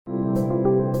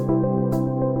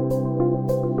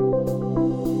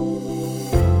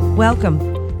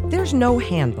Welcome. There's no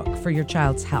handbook for your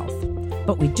child's health,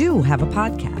 but we do have a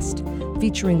podcast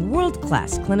featuring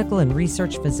world-class clinical and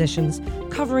research physicians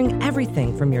covering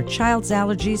everything from your child's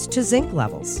allergies to zinc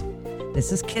levels.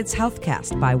 This is Kids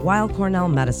Healthcast by Weill Cornell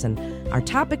Medicine. Our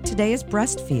topic today is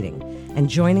breastfeeding, and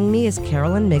joining me is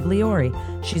Carolyn Migliori.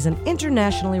 She's an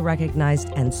internationally recognized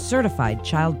and certified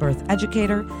childbirth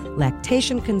educator,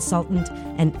 lactation consultant,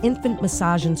 and infant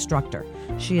massage instructor.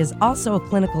 She is also a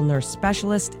clinical nurse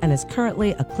specialist and is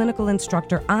currently a clinical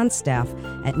instructor on staff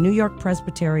at New York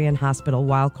Presbyterian Hospital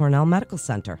Weill Cornell Medical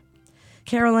Center.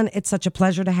 Carolyn, it's such a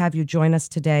pleasure to have you join us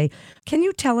today. Can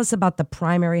you tell us about the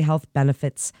primary health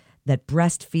benefits that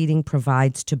breastfeeding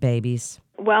provides to babies?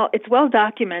 Well, it's well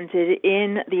documented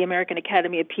in the American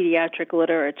Academy of Pediatric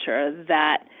Literature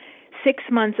that 6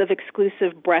 months of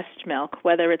exclusive breast milk,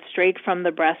 whether it's straight from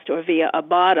the breast or via a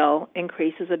bottle,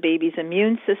 increases a baby's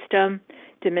immune system,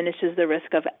 diminishes the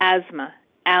risk of asthma,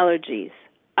 allergies,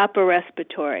 upper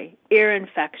respiratory, ear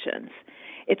infections.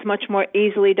 It's much more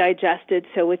easily digested,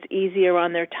 so it's easier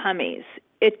on their tummies.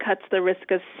 It cuts the risk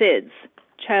of SIDS,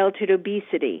 childhood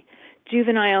obesity,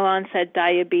 juvenile onset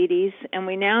diabetes, and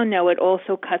we now know it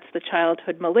also cuts the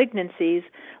childhood malignancies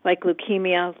like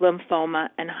leukemia, lymphoma,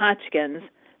 and Hodgkin's,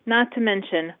 not to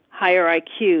mention higher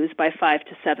IQs by 5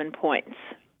 to 7 points.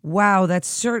 Wow, that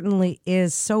certainly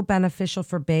is so beneficial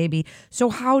for baby. So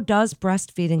how does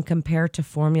breastfeeding compare to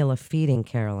formula feeding,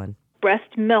 Carolyn?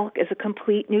 Breast milk is a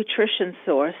complete nutrition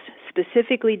source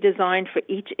specifically designed for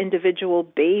each individual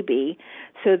baby,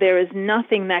 so there is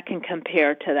nothing that can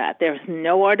compare to that. There's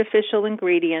no artificial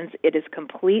ingredients. It is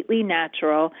completely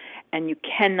natural, and you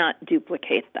cannot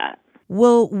duplicate that.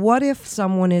 Well, what if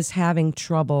someone is having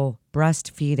trouble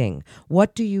breastfeeding?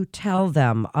 What do you tell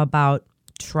them about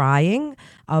trying,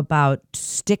 about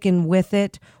sticking with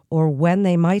it, or when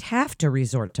they might have to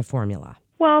resort to formula?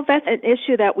 Well, that's an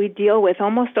issue that we deal with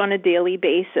almost on a daily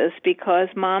basis because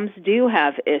moms do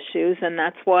have issues, and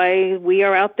that's why we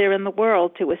are out there in the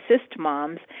world to assist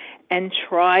moms and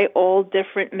try all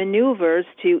different maneuvers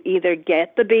to either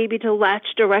get the baby to latch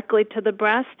directly to the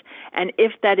breast, and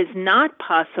if that is not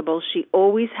possible, she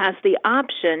always has the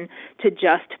option to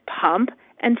just pump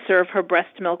and serve her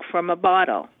breast milk from a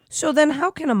bottle. So then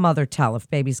how can a mother tell if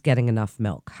baby's getting enough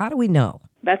milk? How do we know?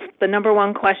 That's the number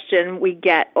one question we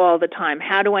get all the time.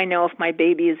 How do I know if my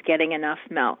baby is getting enough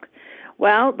milk?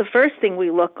 Well, the first thing we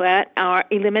look at are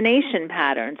elimination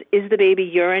patterns. Is the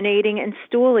baby urinating and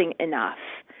stooling enough?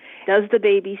 Does the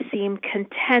baby seem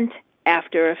content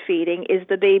after a feeding? Is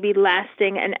the baby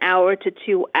lasting an hour to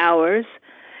 2 hours?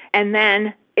 And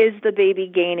then, is the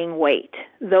baby gaining weight?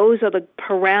 Those are the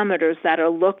parameters that are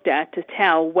looked at to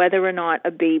tell whether or not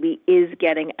a baby is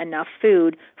getting enough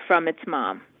food from its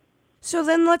mom. So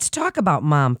then let's talk about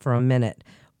mom for a minute.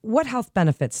 What health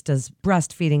benefits does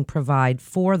breastfeeding provide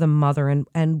for the mother,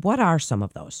 and what are some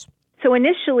of those? So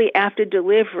initially after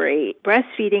delivery,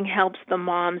 breastfeeding helps the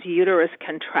mom's uterus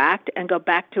contract and go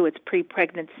back to its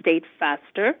pre-pregnant state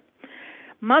faster.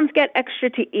 Moms get extra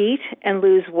to eat and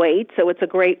lose weight, so it's a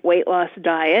great weight loss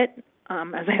diet.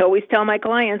 As I always tell my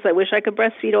clients, I wish I could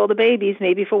breastfeed all the babies.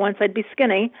 Maybe for once I'd be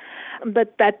skinny.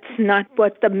 But that's not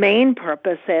what the main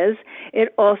purpose is.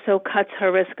 It also cuts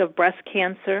her risk of breast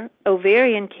cancer,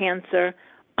 ovarian cancer,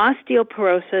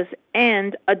 osteoporosis,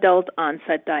 and adult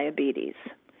onset diabetes.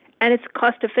 And it's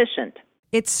cost efficient.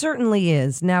 It certainly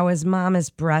is. Now, as mom is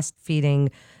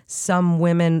breastfeeding, some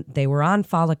women, they were on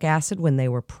folic acid when they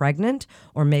were pregnant,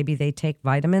 or maybe they take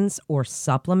vitamins or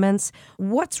supplements.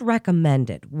 What's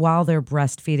recommended while they're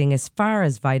breastfeeding as far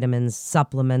as vitamins,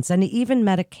 supplements, and even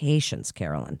medications,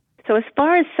 Carolyn? So as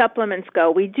far as supplements go,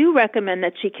 we do recommend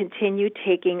that she continue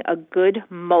taking a good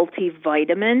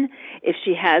multivitamin. If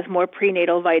she has more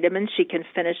prenatal vitamins, she can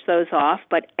finish those off,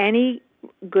 but any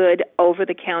good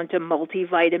over-the-counter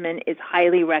multivitamin is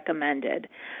highly recommended.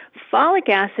 Folic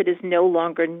acid is no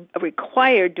longer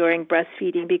required during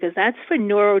breastfeeding because that's for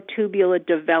neurotubular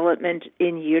development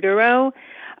in utero.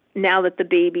 Now that the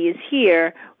baby is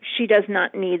here, she does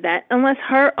not need that unless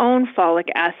her own folic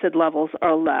acid levels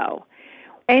are low.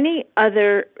 Any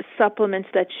other supplements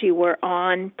that she were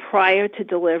on prior to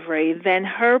delivery, then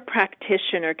her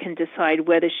practitioner can decide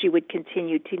whether she would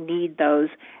continue to need those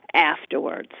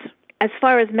afterwards. As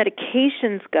far as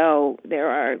medications go, there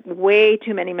are way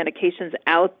too many medications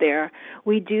out there.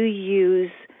 We do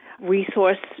use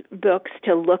resource books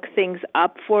to look things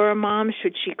up for a mom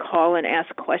should she call and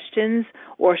ask questions,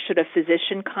 or should a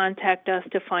physician contact us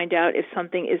to find out if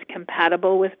something is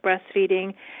compatible with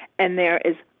breastfeeding. And there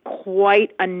is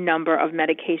quite a number of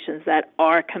medications that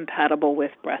are compatible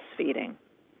with breastfeeding.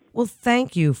 Well,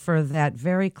 thank you for that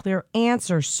very clear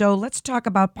answer. So let's talk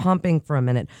about pumping for a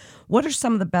minute. What are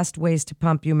some of the best ways to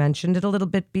pump? You mentioned it a little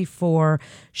bit before.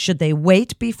 Should they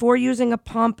wait before using a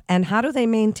pump? And how do they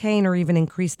maintain or even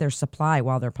increase their supply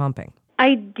while they're pumping?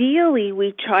 Ideally,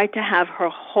 we try to have her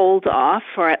hold off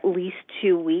for at least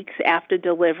 2 weeks after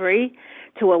delivery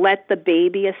to let the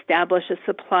baby establish a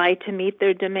supply to meet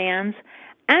their demands.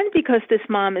 And because this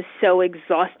mom is so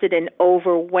exhausted and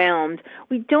overwhelmed,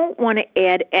 we don't want to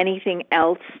add anything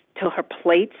else to her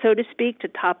plate, so to speak, to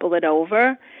topple it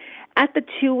over. At the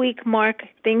 2-week mark,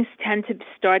 things tend to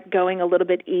start going a little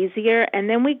bit easier, and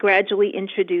then we gradually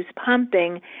introduce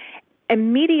pumping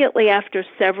immediately after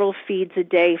several feeds a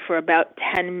day for about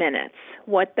 10 minutes.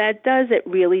 What that does, it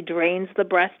really drains the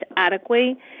breast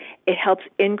adequately. It helps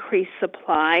increase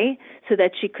supply so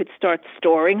that she could start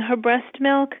storing her breast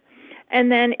milk. And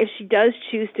then if she does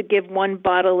choose to give 1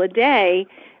 bottle a day,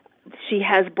 she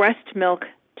has breast milk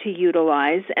to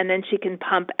utilize, and then she can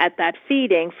pump at that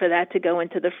feeding for that to go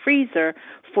into the freezer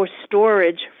for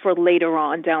storage for later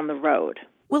on down the road.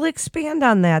 We'll expand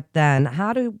on that then.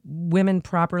 How do women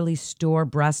properly store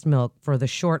breast milk for the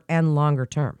short and longer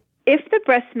term? If the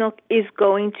breast milk is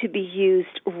going to be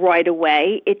used right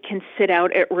away, it can sit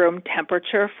out at room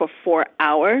temperature for 4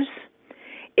 hours.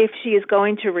 If she is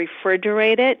going to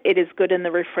refrigerate it, it is good in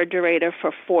the refrigerator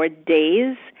for 4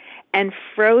 days and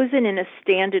frozen in a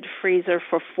standard freezer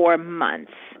for 4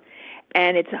 months.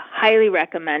 And it's highly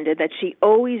recommended that she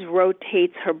always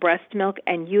rotates her breast milk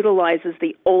and utilizes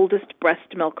the oldest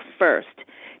breast milk first,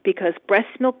 because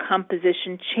breast milk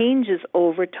composition changes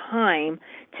over time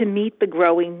to meet the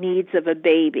growing needs of a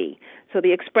baby. So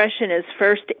the expression is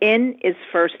first in is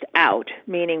first out,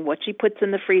 meaning what she puts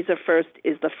in the freezer first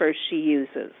is the first she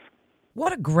uses.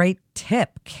 What a great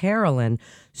tip, Carolyn.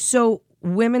 So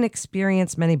women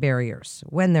experience many barriers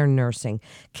when they're nursing.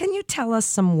 Can you tell us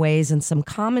some ways and some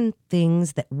common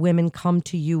things that women come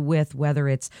to you with, whether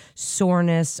it's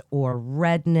soreness or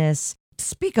redness?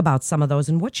 Speak about some of those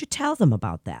and what you tell them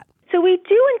about that. So we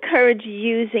do encourage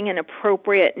using an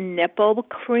appropriate nipple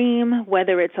cream,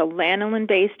 whether it's a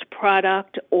lanolin-based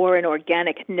product or an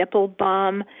organic nipple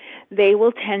balm. They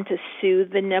will tend to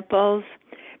soothe the nipples.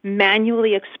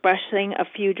 Manually expressing a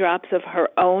few drops of her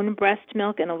own breast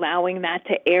milk and allowing that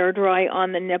to air dry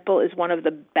on the nipple is one of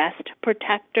the best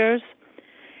protectors.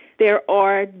 There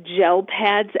are gel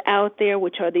pads out there,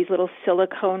 which are these little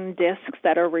silicone discs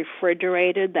that are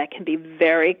refrigerated that can be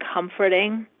very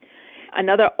comforting.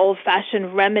 Another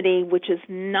old-fashioned remedy, which is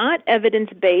not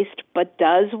evidence-based but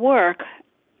does work,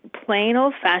 plain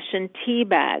old-fashioned tea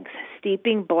bags,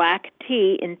 steeping black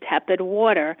tea in tepid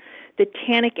water. The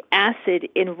tannic acid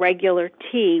in regular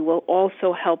tea will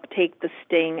also help take the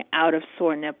sting out of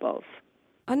sore nipples.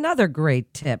 Another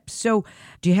great tip. So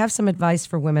do you have some advice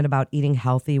for women about eating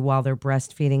healthy while they're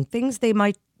breastfeeding? Things they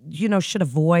might, should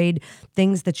avoid,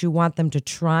 things that you want them to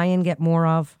try and get more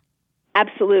of?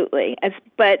 Absolutely.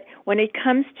 But when it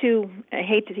comes to, I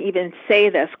hate to even say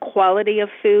this, quality of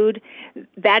food,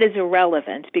 that is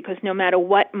irrelevant because no matter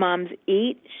what moms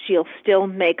eat, she'll still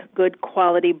make good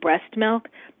quality breast milk.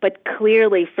 But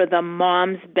clearly for the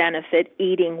mom's benefit,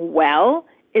 eating well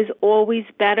is always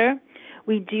better.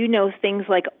 We do know things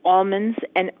like almonds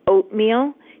and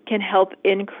oatmeal can help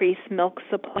increase milk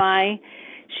supply.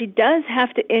 She does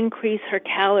have to increase her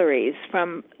calories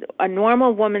from a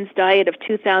normal woman's diet of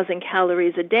 2,000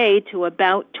 calories a day to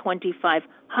about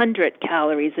 2,500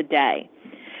 calories a day.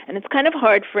 And it's kind of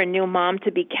hard for a new mom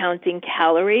to be counting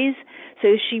calories,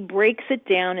 so she breaks it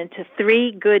down into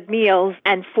 3 good meals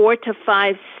and 4 to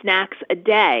 5 snacks a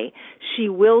day. She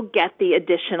will get the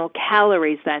additional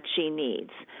calories that she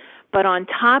needs. But on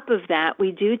top of that,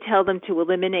 we do tell them to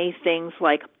eliminate things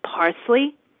like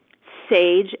parsley,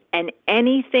 sage, and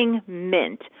anything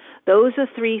mint. Those are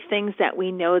 3 things that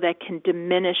we know that can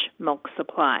diminish milk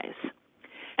supplies.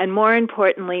 And more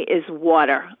importantly is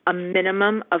water, a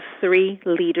minimum of 3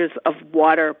 liters of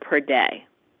water per day.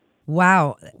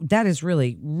 Wow, that is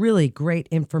really, really great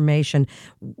information.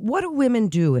 What do women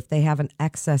do if they have an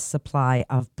excess supply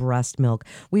of breast milk?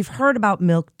 We've heard about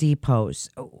milk depots.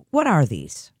 What are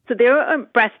these? So there are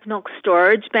breast milk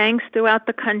storage banks throughout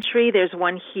the country. There's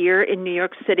one here in New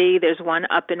York City. There's one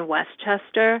up in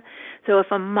Westchester. So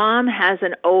if a mom has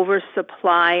an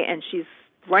oversupply and she's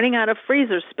running out of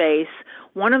freezer space,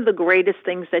 one of the greatest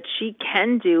things that she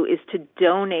can do is to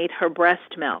donate her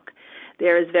breast milk.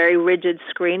 There is very rigid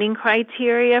screening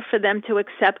criteria for them to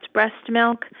accept breast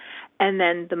milk, and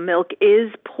then the milk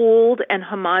is pooled and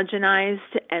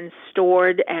homogenized and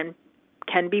stored and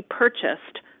can be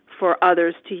purchased for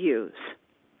others to use.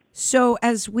 So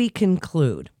as we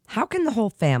conclude, How can the whole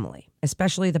family,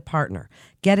 especially the partner,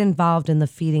 get involved in the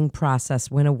feeding process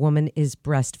when a woman is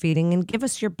breastfeeding? And give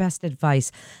us your best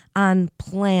advice on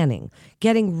planning,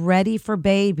 getting ready for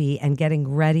baby and getting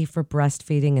ready for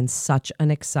breastfeeding in such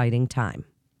an exciting time.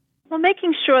 Well,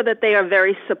 making sure that they are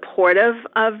very supportive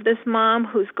of this mom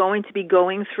who's going to be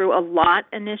going through a lot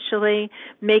initially,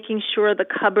 making sure the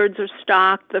cupboards are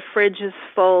stocked, the fridge is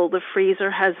full, the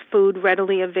freezer has food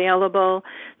readily available,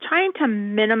 trying to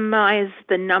minimize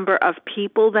the number of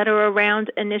people that are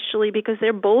around initially because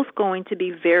they're both going to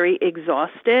be very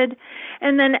exhausted.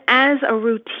 And then as a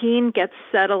routine gets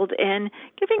settled in,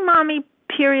 giving mommy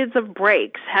periods of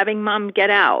breaks, having mom get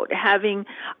out, having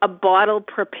a bottle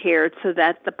prepared so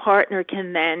that the partner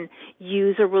can then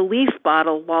use a relief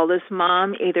bottle while this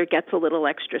mom either gets a little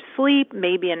extra sleep,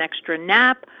 maybe an extra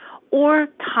nap, or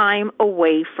time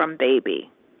away from baby.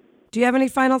 Do you have any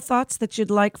final thoughts that you'd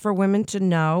like for women to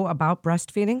know about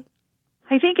breastfeeding?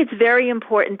 I think it's very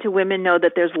important to women know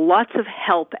that there's lots of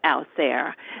help out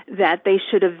there, that they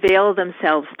should avail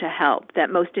themselves to help, that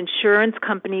most insurance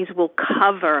companies will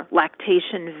cover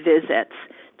lactation visits,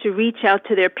 to reach out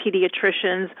to their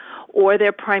pediatricians or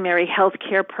their primary health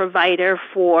care provider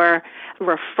for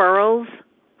referrals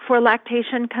for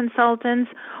lactation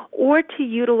consultants, or to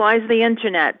utilize the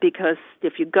internet, because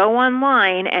if you go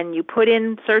online and you put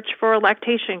in search for a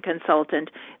lactation consultant,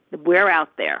 we're out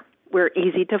there. We're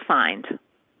easy to find.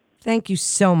 Thank you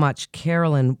so much,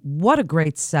 Carolyn. What a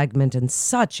great segment and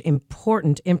such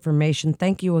important information.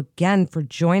 Thank you again for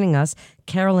joining us,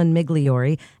 Carolyn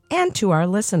Migliori, and to our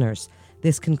listeners.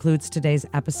 This concludes today's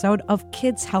episode of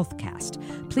Kids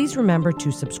Healthcast. Please remember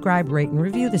to subscribe, rate, and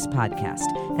review this podcast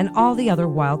and all the other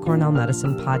Weill Cornell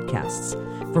Medicine podcasts.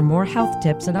 For more health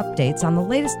tips and updates on the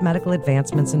latest medical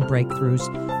advancements and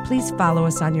breakthroughs, please follow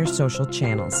us on your social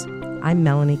channels. I'm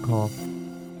Melanie Cole.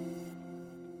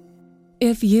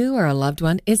 If you or a loved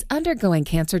one is undergoing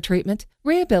cancer treatment,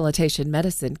 Rehabilitation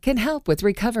Medicine can help with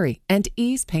recovery and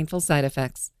ease painful side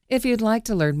effects. If you'd like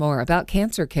to learn more about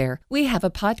cancer care, we have a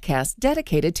podcast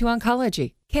dedicated to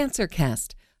oncology,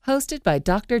 CancerCast, hosted by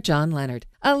Dr. John Leonard,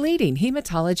 a leading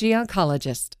hematology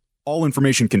oncologist. All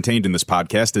information contained in this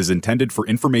podcast is intended for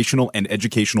informational and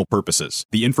educational purposes.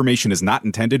 The information is not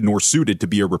intended nor suited to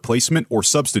be a replacement or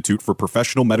substitute for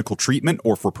professional medical treatment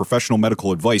or for professional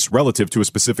medical advice relative to a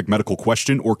specific medical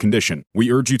question or condition.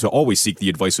 We urge you to always seek the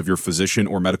advice of your physician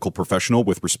or medical professional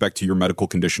with respect to your medical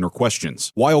condition or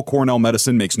questions. Weill Cornell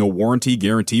Medicine makes no warranty,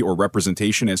 guarantee, or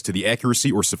representation as to the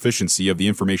accuracy or sufficiency of the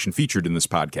information featured in this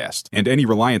podcast, and any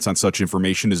reliance on such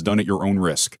information is done at your own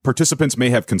risk. Participants may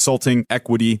have consulting,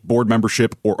 equity, board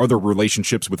membership, or other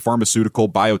relationships with pharmaceutical,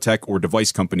 biotech, or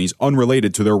device companies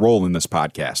unrelated to their role in this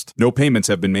podcast. No payments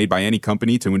have been made by any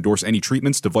company to endorse any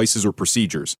treatments, devices, or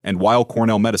procedures, and Weill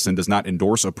Cornell Medicine does not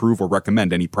endorse, approve, or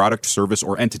recommend any product, service,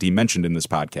 or entity mentioned in this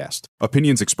podcast.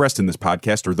 Opinions expressed in this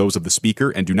podcast are those of the speaker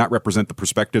and do not represent the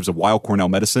perspectives of Weill Cornell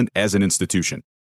Medicine as an institution.